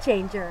little world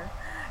changer.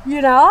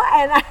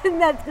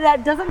 And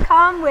that doesn't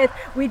come with,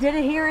 we did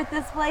it here at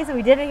this place and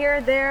we did it here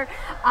or there.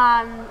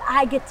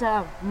 I get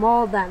to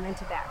mold them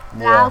into that.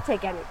 Yeah. I'll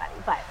take anybody,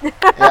 but.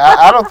 Yeah,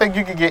 I don't think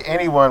you can get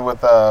anyone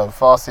with a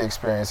Fosse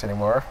experience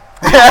anymore.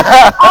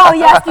 Oh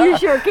yes, you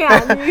sure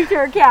can. You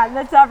sure can.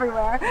 That's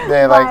everywhere.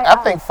 Yeah, I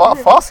think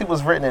Fosse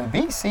was written in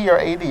BC or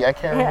AD. I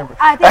can't remember.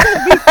 I think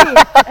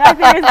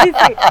it was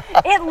BC.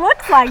 It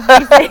looks like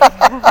BC.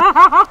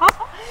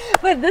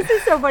 But this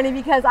is so funny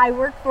because I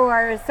work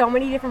for so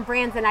many different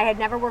brands, and I had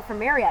never worked for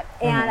Marriott.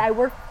 And I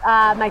worked.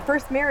 My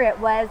first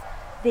Marriott was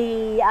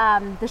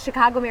the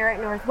Chicago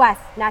Marriott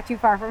Northwest, not too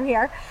far from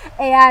here.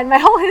 And my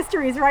whole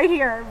history is right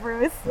here,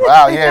 Bruce.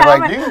 Wow,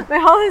 yeah, my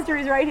whole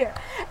history is right here.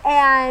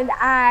 And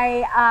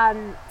I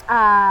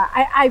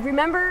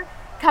remember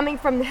coming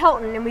from the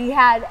Hilton, and we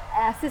had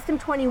System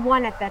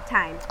 21 at that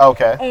time.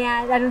 Okay.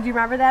 And do you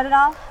remember that at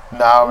all?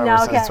 No, I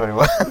remember System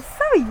 21.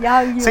 So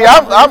young. See,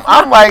 I'm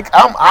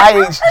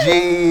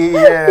IHG, a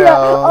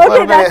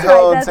little bit of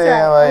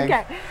Hilton,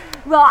 Okay.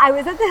 Well, I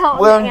was at the Hilton.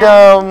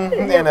 Wyndham,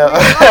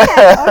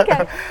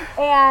 Okay.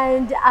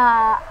 And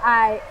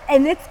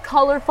it's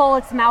colorful.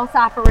 It's mouse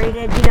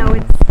operated.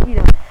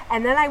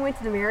 And then I went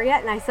to the Marriott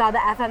and I saw the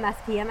FMS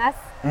PMS,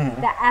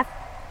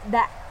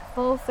 the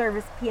full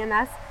service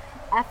PMS,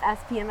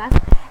 FSPMS,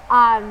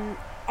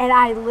 and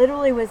I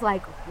literally was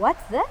like,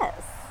 "What's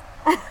this?"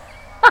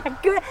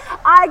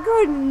 I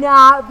could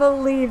not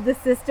believe the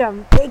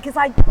system because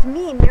to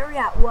me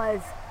Marriott was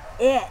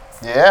it.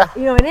 Yeah.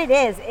 And it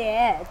is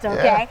it,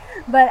 okay?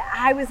 Yeah. But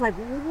I was like,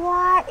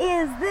 what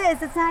is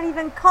this? It's not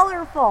even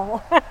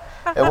colorful.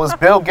 It was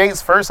Bill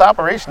Gates' first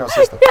operational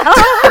system.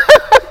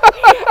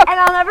 And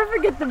I'll never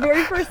forget the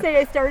very first day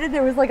I started,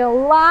 there was like a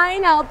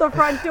line out the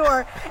front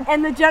door,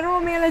 and the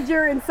general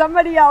manager and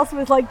somebody else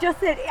was like, just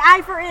hit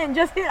I for in,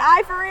 just hit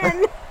I for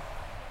in.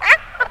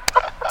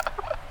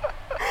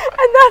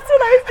 And that's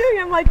what I was doing.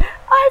 I'm like,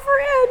 I for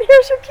in,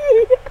 here's your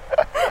key.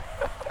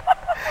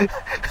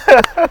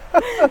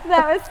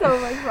 That was so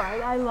much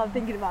fun. I love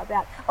thinking about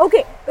that.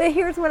 Okay, but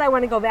here's what I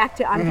want to go back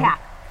to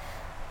unpack.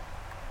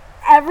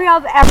 Every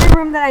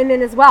room that I'm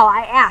in as well,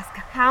 I ask,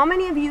 how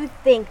many of you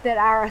think that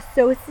our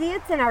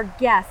associates and our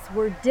guests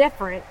were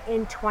different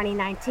in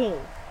 2019?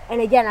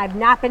 And again, I've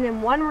not been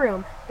in one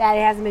room that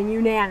it hasn't been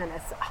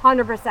unanimous,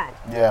 100%.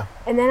 Yeah.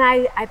 And then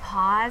I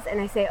pause and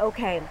I say,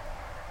 okay,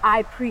 I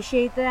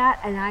appreciate that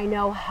and I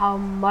know how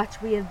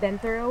much we have been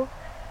through.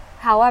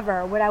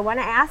 However, what I want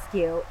to ask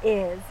you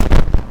is,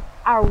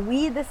 are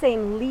we the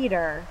same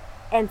leader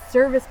and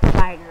service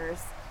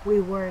providers we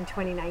were in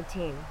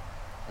 2019?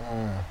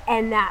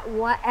 And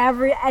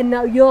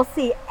you'll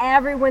see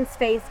everyone's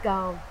face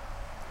go,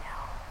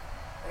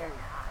 no, we're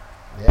not.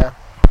 Yeah.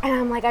 And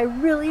I'm like, I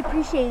really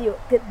appreciate you.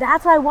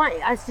 That's what I want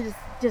us to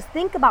just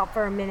think about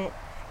for a minute.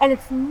 And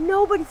it's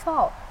nobody's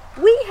fault.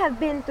 We have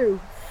been through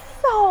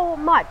so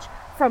much,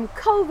 from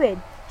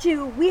COVID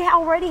to, we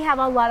already have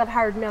a lot of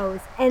hard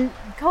no's, and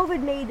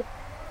COVID made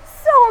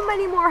so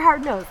many more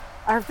hard no's.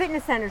 Our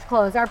fitness centers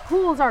closed, our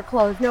pools are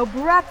closed, no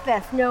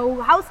breakfast,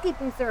 no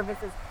housekeeping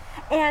services.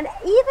 And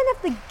even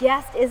if the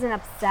guest isn't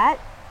upset,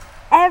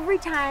 every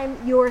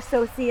time your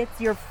associates,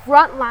 your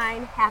front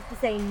line, have to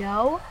say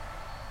no,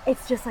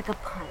 it's just like a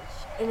punch.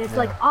 And it's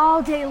like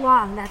all day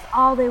long, that's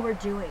all they were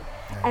doing.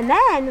 And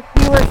then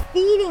we were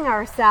feeding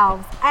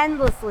ourselves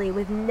endlessly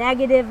with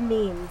negative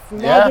memes.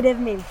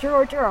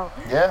 True.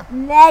 Yeah.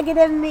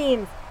 Negative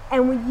memes.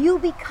 And when you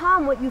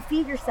become what you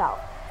feed yourself.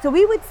 So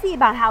we would see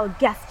about how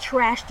guests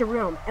trashed a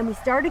room, and we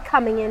started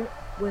coming in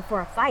for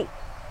a fight.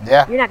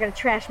 Yeah. You're not going to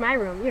trash my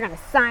room. You're going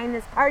to sign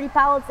this party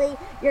policy.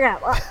 You're going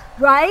to,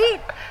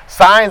 right?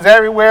 Signs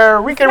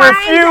everywhere. We can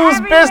refuse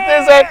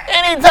business at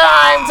any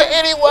time to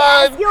anyone.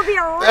 Yes, you'll be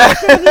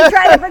arrested if you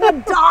try to bring a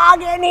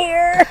dog in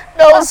here.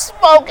 No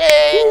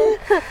smoking.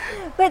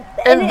 But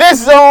in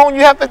this zone,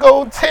 you have to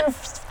go 10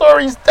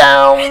 stories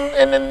down,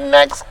 and the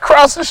next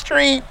cross the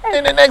street,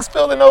 in the next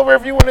building over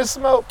if you want to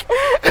smoke.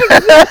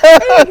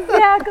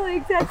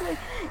 Exactly.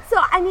 So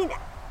I mean,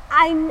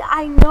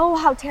 I know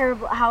how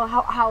terrible,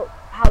 how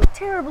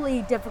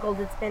terribly difficult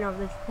it's been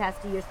over the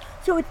past 2 years.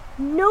 So it's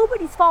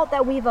nobody's fault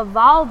that we've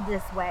evolved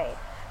this way,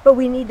 but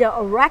we need to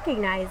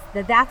recognize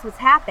that that's what's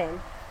happened.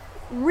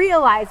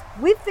 Realize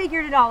we've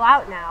figured it all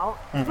out now,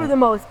 for the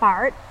most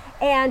part,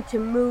 and to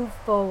move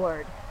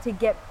forward, to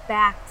get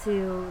back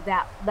to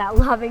that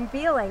loving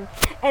feeling.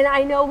 And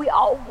I know we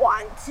all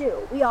want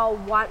to.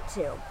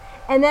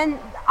 And then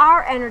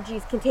our energy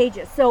is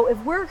contagious. So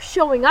if we're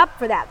showing up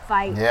for that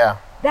fight,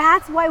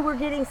 that's why we're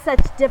getting such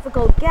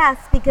difficult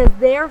guests, because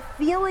they're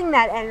feeling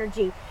that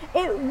energy.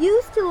 It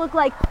used to look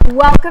like,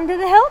 welcome to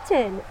the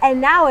Hilton, and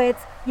now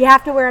it's, you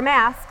have to wear a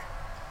mask.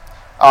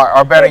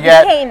 Or better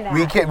yet,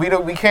 we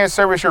can't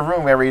service your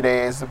room every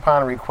day. It's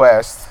upon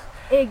request.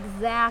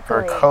 Exactly.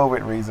 For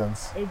COVID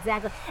reasons.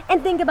 Exactly.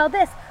 And think about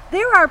this.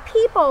 There are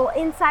people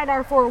inside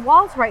our four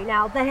walls right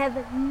now that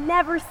have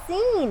never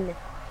seen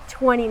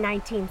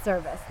 2019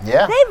 service.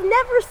 Yeah. They've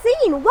never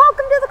seen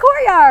welcome to the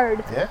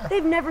courtyard. Yeah.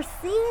 They've never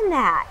seen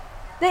that.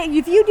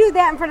 If you do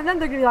that in front of them,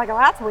 they're going to be like, oh,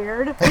 that's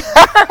weird.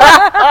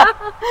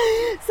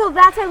 So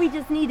that's why we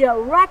just need to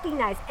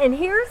recognize. And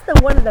here's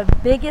one of the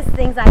biggest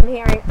things I'm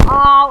hearing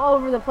all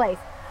over the place.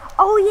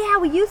 Oh, yeah,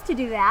 we used to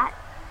do that.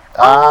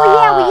 Oh,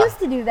 yeah, we used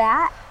to do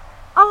that.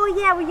 Oh,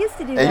 yeah, we used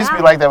to do that. It used to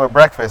be like that with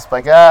breakfast.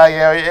 Like,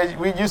 yeah,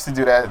 we used to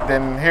do that.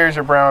 Then here's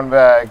your brown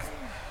bag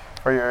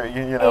for your,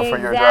 for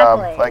your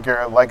job. Like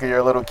you're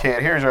a little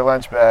kid. Here's your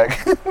lunch bag.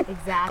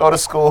 Exactly. Go to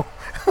school.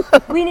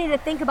 We need to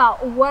think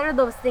about what are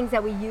those things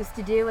that we used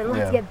to do, and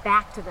let's get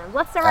back to them.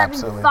 Let's start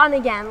having fun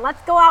again.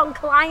 Let's go out on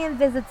client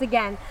visits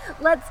again.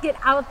 Let's get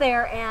out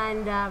there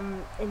and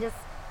just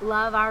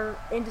love our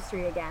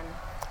industry again.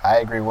 I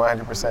agree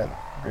 100%.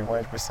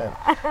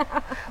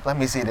 Let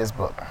me see this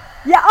book.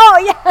 Yeah. Oh,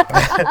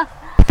 yeah.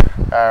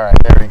 All right.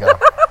 There we go.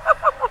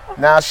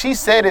 Now, she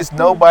said it's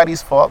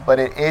nobody's fault, but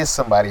it is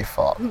somebody's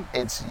fault.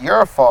 It's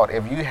your fault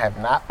if you have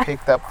not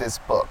picked up this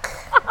book.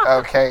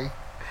 Okay?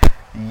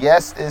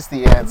 Yes is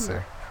the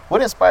answer.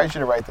 What inspired you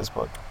to write this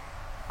book?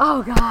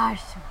 Oh,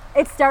 gosh.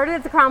 It started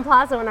at the Crown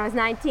Plaza when I was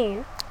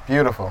 19.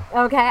 Beautiful.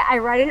 Okay, I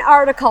read an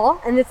article,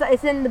 and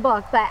it's in the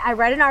book, but I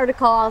read an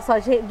article, so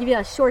I'll give you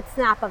a short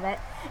snap of it.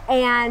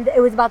 And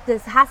it was about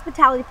this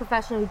hospitality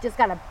professional who just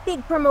got a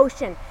big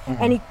promotion,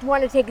 and he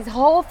wanted to take his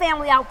whole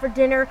family out for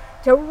dinner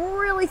to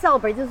really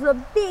celebrate. This was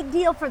a big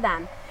deal for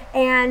them.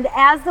 And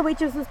as the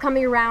waitress was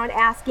coming around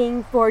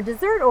asking for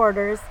dessert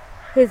orders,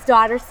 his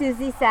daughter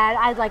Susie said,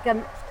 I'd like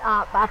a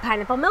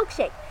pineapple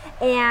milkshake.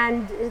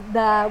 And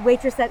the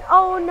waitress said,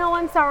 oh, no,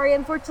 I'm sorry.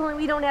 Unfortunately,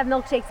 we don't have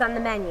milkshakes on the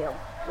menu.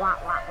 Wah,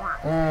 wah, wah.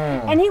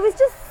 And he was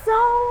just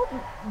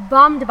so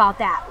bummed about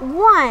that.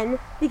 One,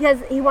 because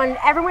he wanted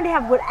everyone to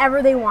have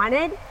whatever they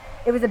wanted.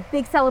 It was a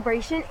big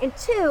celebration. And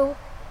two,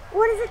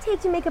 what does it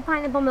take to make a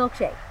pineapple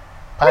milkshake?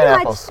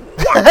 Pineapples.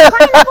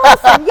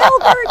 Pineapples, some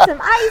yogurt, some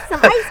ice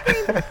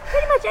cream.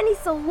 Pretty much any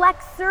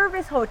select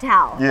service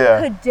hotel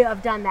could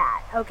have done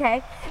that,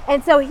 okay?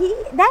 And so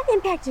that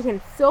impacted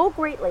him so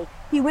greatly.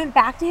 He went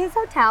back to his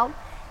hotel.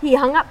 He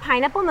hung up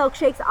pineapple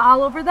milkshakes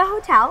all over the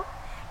hotel,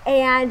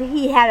 and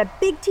he had a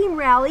big team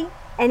rally,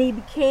 and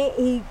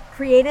he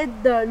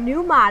created the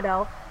new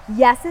motto,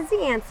 yes is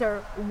the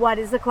answer, what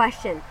is the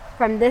question?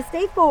 From this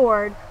day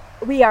forward,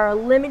 we are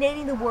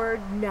eliminating the word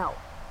no.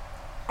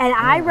 And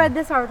I read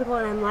this article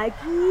and I'm like,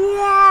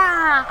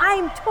 yeah,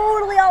 I'm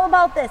totally all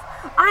about this.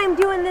 I'm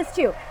doing this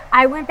too.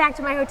 I went back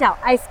to my hotel.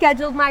 I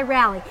scheduled my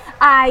rally.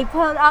 I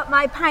put up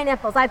my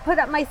pineapples. I put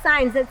up my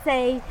signs that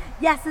say,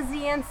 yes is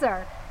the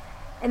answer.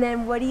 And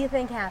then what do you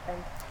think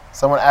happened?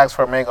 Someone asked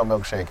for a mango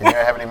milkshake and you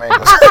don't have any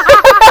mangoes.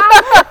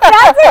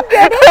 That's a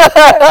good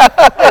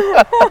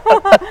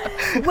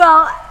answer.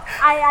 Well,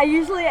 I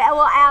usually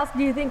will ask,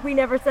 do you think we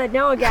never said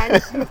no again?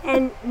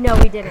 And no,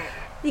 we didn't.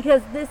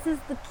 Because this is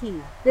the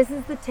key. This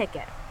is the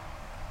ticket.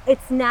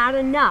 It's not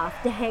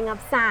enough to hang up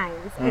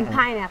signs and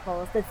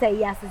pineapples that say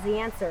yes is the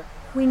answer.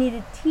 We need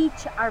to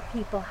teach our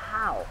people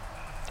how.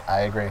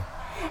 I agree.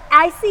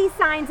 I see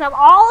signs up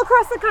all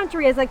across the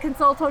country as I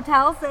consult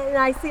hotels, and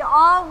I see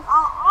all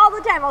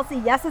the time, I'll see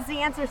yes is the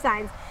answer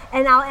signs.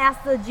 And I'll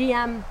ask the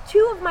GM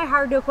 2 of my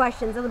hard-no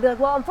questions, and they'll be like,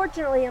 well,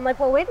 unfortunately, I'm like,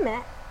 well, wait a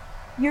minute.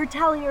 You're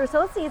telling your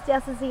associates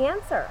yes is the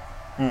answer.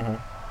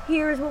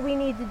 Here's what we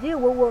need to do.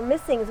 What we're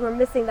missing is we're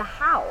missing the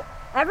how.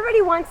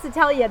 Everybody wants to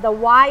tell you the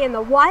why and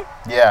the what,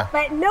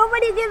 but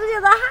nobody gives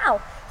you the how.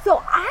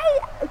 So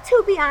I,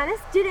 to be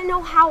honest, didn't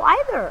know how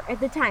either at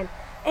the time.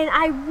 And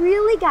I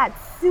really got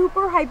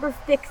super hyper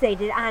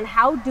fixated on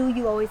how do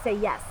you always say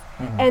yes.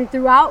 And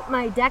throughout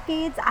my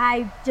decades,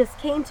 I just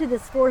came to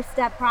this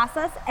 4-step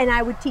process, and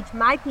I would teach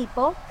my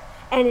people,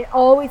 and it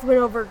always went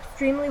over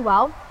extremely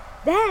well.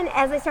 Then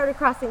as I started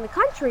crossing the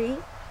country,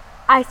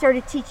 I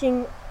started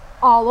teaching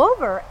all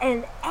over,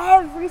 and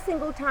every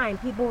single time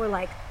people were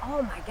like,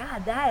 oh my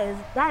God, that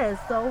is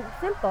so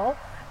simple.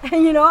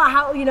 And and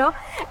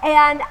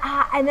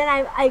then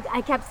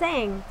I kept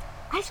saying,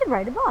 I should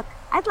write a book.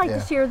 I'd like to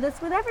share this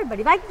with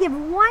everybody. If I could give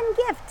one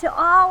gift to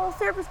all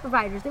service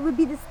providers, it would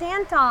be to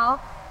stand tall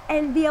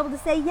and be able to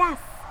say yes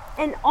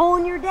and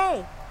own your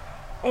day.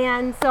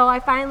 And so I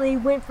finally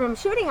went from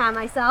shooting on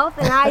myself,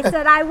 and I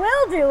said, I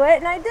will do it,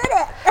 and I did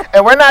it.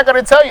 And we're not going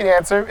to tell you the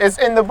answer. It's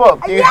in the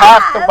book. You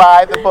have to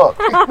buy the book.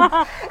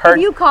 If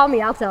you call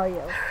me, I'll tell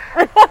you.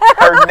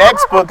 Her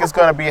next book is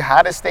going to be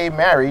How to Stay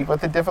Married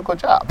with a Difficult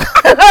Job.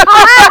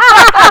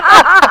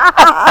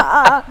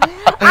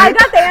 I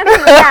got the answer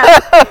to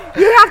that.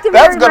 You have to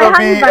marry That's going to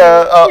be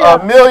a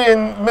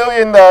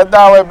million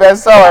dollar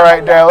bestseller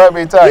right there, let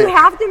me tell you. You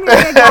have to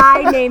marry a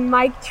guy named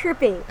Mike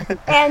Trippi,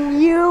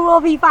 and you will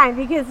be fine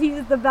because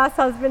he's the best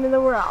husband in the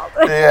world.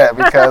 Yeah,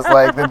 because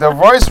like the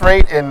divorce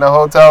rate in the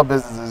hotel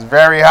business is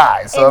very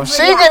high. So if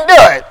she can do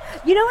it.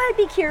 You know what, I'd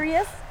be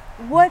curious?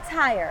 What's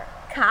higher,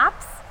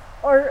 cops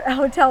or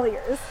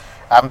hoteliers?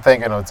 I'm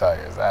thinking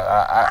hoteliers.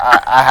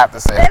 I have to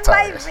say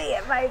hoteliers.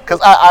 It might be.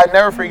 Because I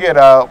never forget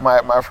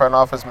my front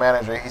office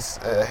manager. He's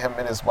him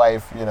and his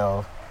wife. You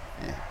know,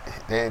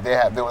 they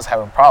was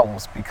having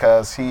problems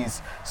because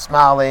he's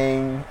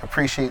smiling,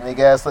 appreciating the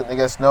guests, letting the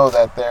guests know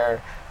that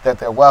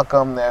they're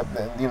welcome. That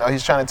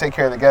he's trying to take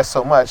care of the guests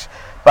so much.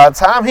 By the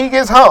time he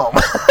gets home,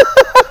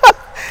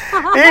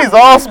 he's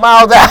all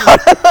smiled out.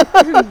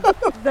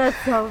 That's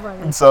so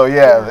funny. So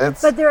yeah,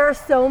 But there are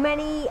so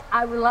many.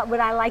 What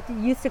I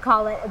used to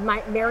call it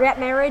Marriott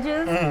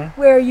marriages,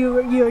 where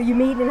you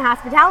meet in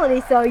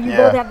hospitality, so you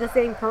both have the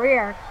same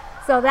career.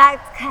 So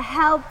that's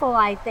helpful,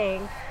 I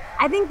think.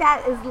 I think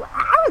that is.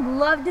 I would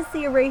love to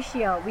see a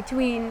ratio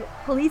between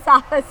police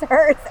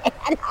officers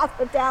and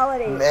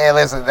hospitality. Man,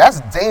 listen,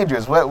 that's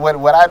dangerous.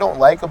 What I don't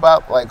like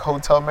about like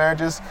hotel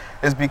marriages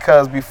is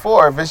because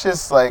before, if it's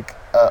just like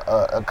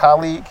a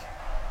colleague,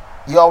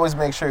 you always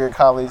make sure your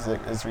colleague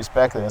is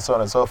respected and so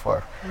on and so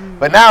forth.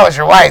 But now it's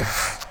your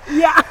wife.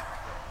 Yeah.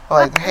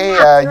 Like,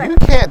 hey, you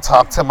can't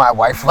talk to my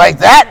wife like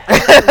that.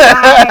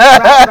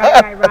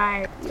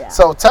 Right. Yeah.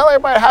 So tell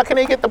everybody, how can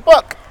they get the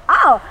book?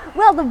 Oh,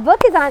 well, the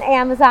book is on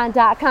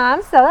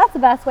Amazon.com, so that's the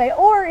best way.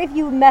 Or if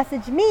you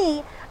message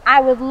me,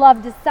 I would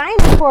love to sign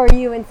it for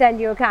you and send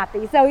you a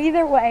copy. So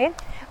either way,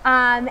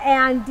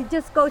 and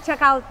just go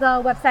check out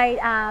the website,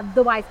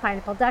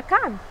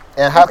 thewisepineapple.com.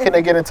 And how can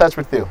they get in touch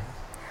with you?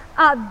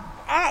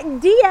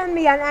 DM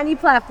me on any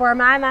platform.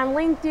 I'm on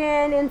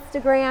LinkedIn,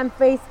 Instagram,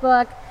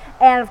 Facebook,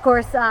 and of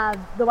course,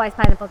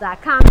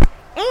 thewisepineapple.com.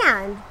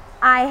 And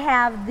I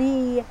have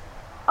the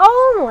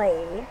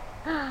only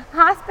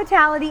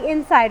hospitality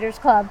insiders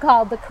club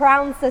called the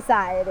Crown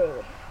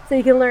Society. So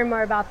you can learn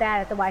more about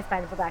that at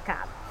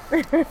thewisepineapple.com.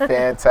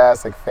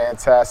 Fantastic.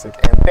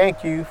 And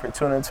thank you for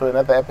tuning into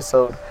another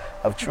episode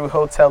of True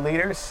Hotel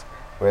Leaders,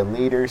 where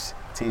leaders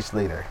teach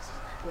leaders.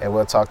 And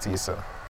we'll talk to you soon.